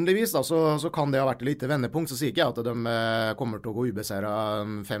forhåpentligvis da, så kan det ha vært et lite vendepunkt. Så sier ikke jeg at de kommer til å gå ubeseiret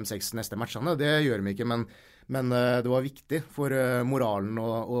 5-6 neste matchene. Det gjør de ikke, men det var viktig for moralen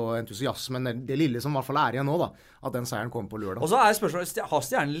og entusiasmen, det lille som i hvert fall igjen nå da, at den seieren kom på lørdag. Og så spørsmålet, har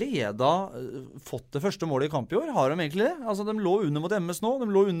Stjernen fått det første målet i kamp i år? Har de egentlig det? Altså, de lå under mot MS nå, de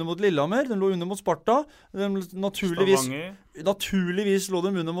lå under mot Lillehammer, de lå under mot Sparta, naturligvis lå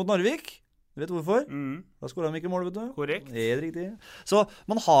de under mot Narvik. Du vet hvorfor? Da skåret de ikke mål, vet du. Korrekt. Helt riktig. Så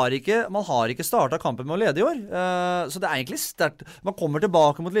man har ikke startet kampen med å lede i år. Så det egentlig sterkt. Man kommer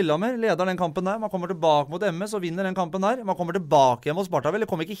tilbake mot Lillehammer, leder den kampen der. Man kommer tilbake mot MS og vinner den kampen der. Man kommer tilbake igjen mot Sparta. Vel,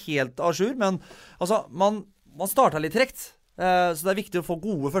 det kommer ikke helt à jour, men altså, man startet litt trekt. Så det viktig å få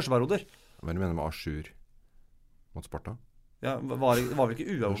gode førsteperioder. Hva mener du med à jour mot Sparta? Ja, var vel ikke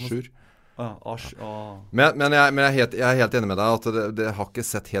uavgjort? À jour. Men jeg er helt enig med deg at det har ikke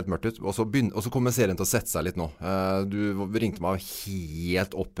sett helt mørkt ut. Og så kommer serien til å sette seg litt nå. Du ringte meg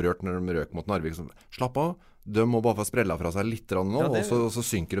helt opprørt når de røk mot Narvik. Slapp av, de må bare få sprella fra seg litt nå, og så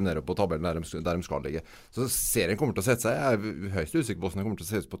synker de ned på tabellen der de skal ligge. Så serien kommer til å sette seg. Jeg er høyst usikker på hvordan det kommer til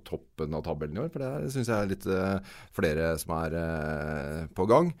å se ut på toppen av tabellen i år, for det synes jeg litt flere som på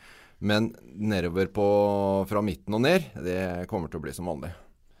gang. Men nedover fra midten og ned, det kommer til å bli som vanlig.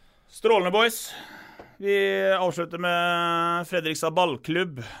 Strålende, boys. Vi avslutter med Fredrikstad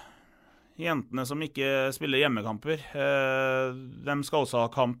ballklubb. Jentene som ikke spiller hjemmekamper. De skal også ha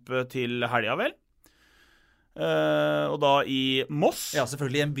kamp til helga, vel? Og da i Moss. Ja,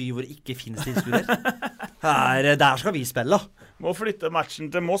 selvfølgelig en by hvor det ikke finnes tilskuere. Der skal vi spille. Må flytte matchen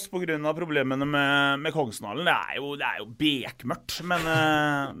til Moss på grunn av problemene med Kongsnalen. Det er jo bekmørkt,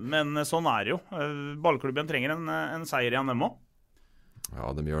 men sånn det jo. Ballklubben trenger en seier igjen dem også. Ja,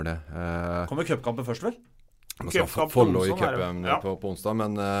 de gjør det. Kommer cupkampen først, vel? Follo i cupen på onsdag,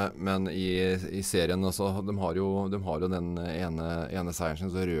 men i serien altså, de har jo den ene seieren sin,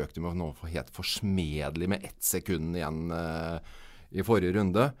 så røk de med noe helt forsmedelig med 1 sekund igjen i forrige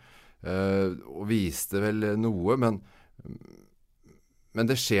runde, og viste vel noe, men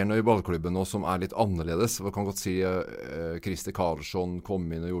det skjer noe i ballklubben nå som litt annerledes. Vi kan godt si Christer Karlsson kom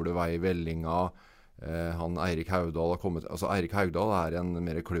inn og gjorde vei i vellinga. Han Eirik Haugdal har kommet. Altså Eirik Haugdal en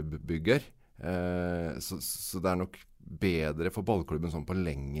mer klubbbygger, så det nok bedre for ballklubben sånn på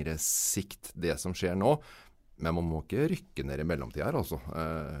lengre sikt det som skjer nå, men man må ikke rykke ned i mellomtiden her altså.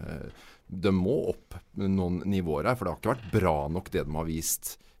 Det må opp noen nivåer her, for det har ikke vært bra nok det de har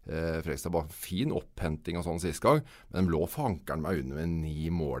vist. Fredrikstad bare fin opphenting og sånn sist gang, men de lå fankeren meg under med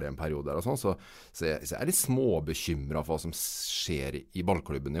 9 mål i en periode der og sånn, så jeg litt småbekymret for hva som skjer i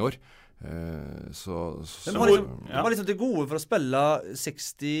ballklubben i år. De var liksom til gode for å spille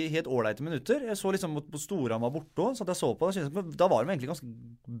 60 helt ålreite minutter. Jeg så liksom på Storhamar borte, så jeg så på det, da var de egentlig ganske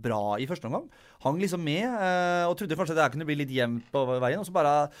bra i første omgang. Hang liksom med, og trodde kanskje det kunne bli litt jevnt på veien, og så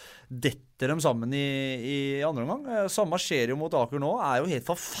bare detter de sammen i andre omgang. Samme skjer jo mot Aker nå, jo helt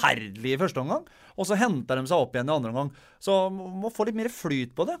forferdelig i første omgang, og så henter de seg opp igjen i andre omgang. Så må få litt mer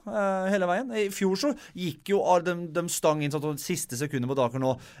flyt på det hele veien. I fjor så gikk jo de stang inn sånn siste sekundet mot Aker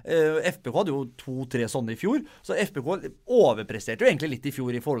nå. FBK hadde jo 2-3 sånne i fjor, så FBK overpresterte jo egentlig litt i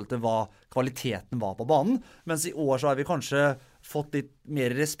fjor i forhold til hva kvaliteten var på banen, mens i år så har vi kanskje fått litt mer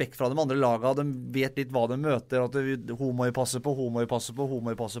respekt fra de andre lagene, de vet litt hva de møter, at hun må jo passe på,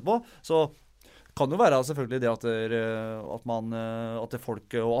 så kan jo være selvfølgelig det at folk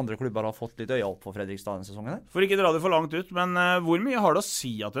og andre klubber har fått litt øye opp for Fredrikstad denne sesongen her. For ikke dra det for langt ut, men hvor mye har det å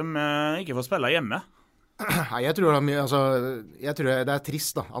si at de ikke får spille hjemme? Nei, jeg tror det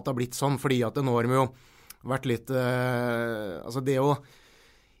trist da, at det har blitt sånn, fordi at det nå har jo vært litt altså det å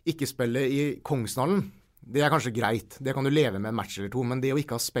ikke spille i Kongsnalen, det kanskje greit, det kan du leve med en match eller to, men det å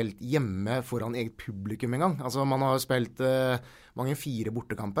ikke ha spilt hjemme foran eget publikum en gang, altså man har spilt mange 4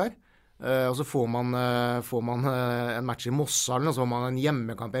 bortekamper, Og så får man en match i Mosshallen, og så får man en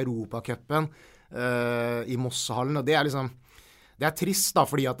hjemmekamp i Europacupen i Mosshallen. Og det er trist, da,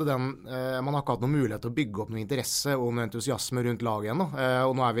 fordi at man har ikke hatt noen mulighet til å bygge opp noe interesse og noe entusiasme rundt laget igjen.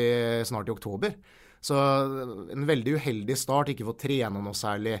 Og nå er vi snart i oktober. Så en veldig uheldig start, ikke få trene noe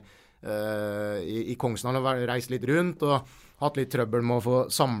særlig i Kongsdalen, og reist litt rundt og hatt litt trøbbel med å få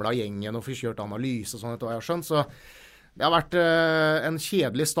samlet gjengen og få kjørt analyse og sånn, etter hva jeg har skjønt. Så det har vært en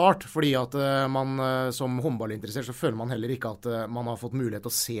kjedelig start, fordi at man som håndballinteressert så føler man heller ikke at man har fått mulighet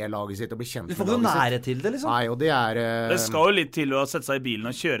til å se laget sitt og bli kjent med laget sitt. Du får ikke noe nære til det, liksom? Nei, og det er... Det skal jo litt til å sette seg i bilen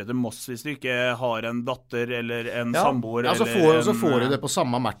og kjøre til Moss hvis du ikke har en datter eller en samboer. Ja, så får du det på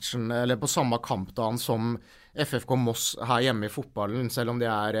samme matchen, eller på samme kampdagen som FFK Moss her hjemme i fotballen, selv om det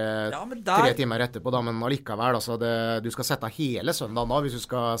er 3 timer etterpå, da, men allikevel, altså du skal sette hele søndagen da, hvis du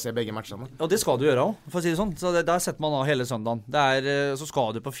skal se begge matchene. Og det skal du gjøre også, for å si det sånn. Så der setter man av hele søndagen. Så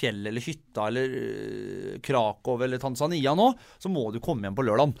skal du på fjellet eller hytta eller Krakow eller Tanzania nå, så må du komme hjem på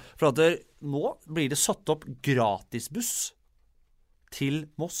lørdagen. For at nå blir det satt opp gratisbuss til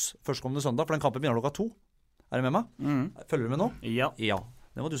Moss førstkommende søndag, for den kampen begynner klokka 2. Er du med meg? Følger du med nå? Ja.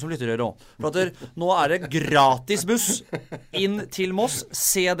 Det var du som lytter også. For at nå er det gratis buss inn til Moss,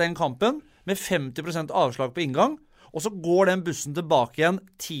 se den kampen med 50% avslag på inngang, og så går den bussen tilbake igjen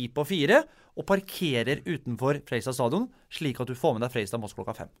 3:10 og parkerer utenfor Freistad stadion, slik at du får med deg Freistad Moss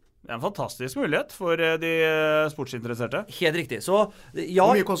klokka 5. Det er en fantastisk mulighet for de sportsinteresserte. Helt riktig. Så ja,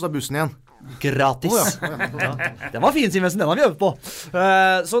 hvor mye koster bussen igjen? Gratis. Ja. Den var fin, Simensen. Den har vi øvet på.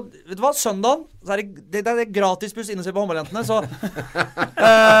 Så vet du hva, søndagen så er det er gratisbuss inne og se på håndballjentene. Så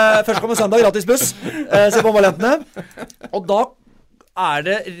først kommer søndag, gratisbuss. Se på håndballjentene. Og da er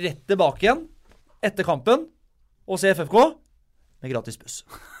det rett tilbake igjen etter kampen og se FFK med gratisbuss.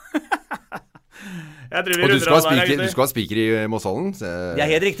 Og du skal ha spiker i Mosshallen. Det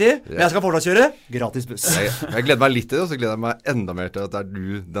er helt riktig, men jeg skal fortsatt kjøre gratis buss. Jeg gleder meg litt til det, og så gleder jeg meg enda mer til at det er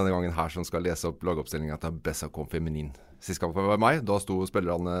du denne gangen her som skal lese opp lagoppstillingen til Bessacom Feminin. Sist gang var meg, da sto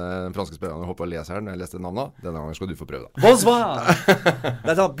franske spillerne og hoppet og leser når jeg leste navnet. Denne gangen skal du få prøve det.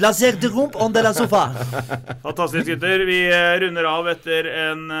 Bonsoir! Placer de rump on de la sofa. Fantastisk, gutter. Vi runder av etter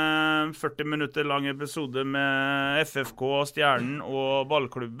en 40 minutter lang episode med FFK, Stjernen og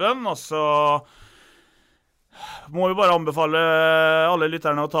Ballklubben. Og så må vi bare anbefale alle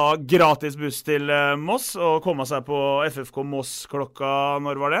lytterne å ta gratis buss til Moss og komme seg på FFK Moss klokka,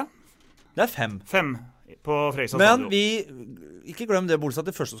 når var det? Det er 5. 5 på Freistad Men stadion. vi, ikke glem det, Bolstad,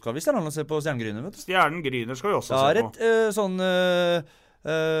 det første skal vi Stjernen se på Stjernen-Gryner, vet du. Stjernen-Gryner skal vi også se på. Det er et sånn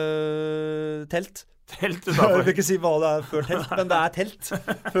telt. Telt Jeg utenfor. vil ikke si hva det er før telt, men det er telt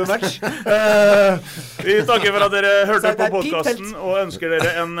før match. Vi takker for at dere hørte Så det på er podcasten og ønsker dere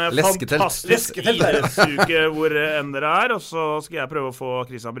en Lesketelt. fantastisk idrettsuke hvor enn dere er. Og så skal jeg prøve å få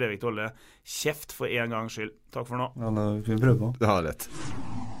Christian Brevik til å holde kjeft for en gangs skyld. Takk for nå. Ja, da kan vi prøve på. Det er lett.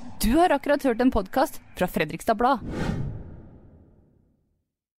 Du har akkurat hørt en podcast fra Fredrikstad Blad.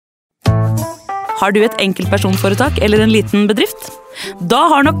 Har du et enkeltpersonforetak eller en liten bedrift? Da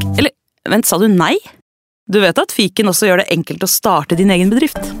har nok... Eller, vent, sa du nei? Du vet at Fiken også gjør det enkelt å starte din egen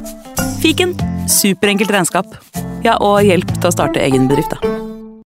bedrift. Fiken, superenkelt regnskap. Ja, og hjelp til å starte egen bedrift, da.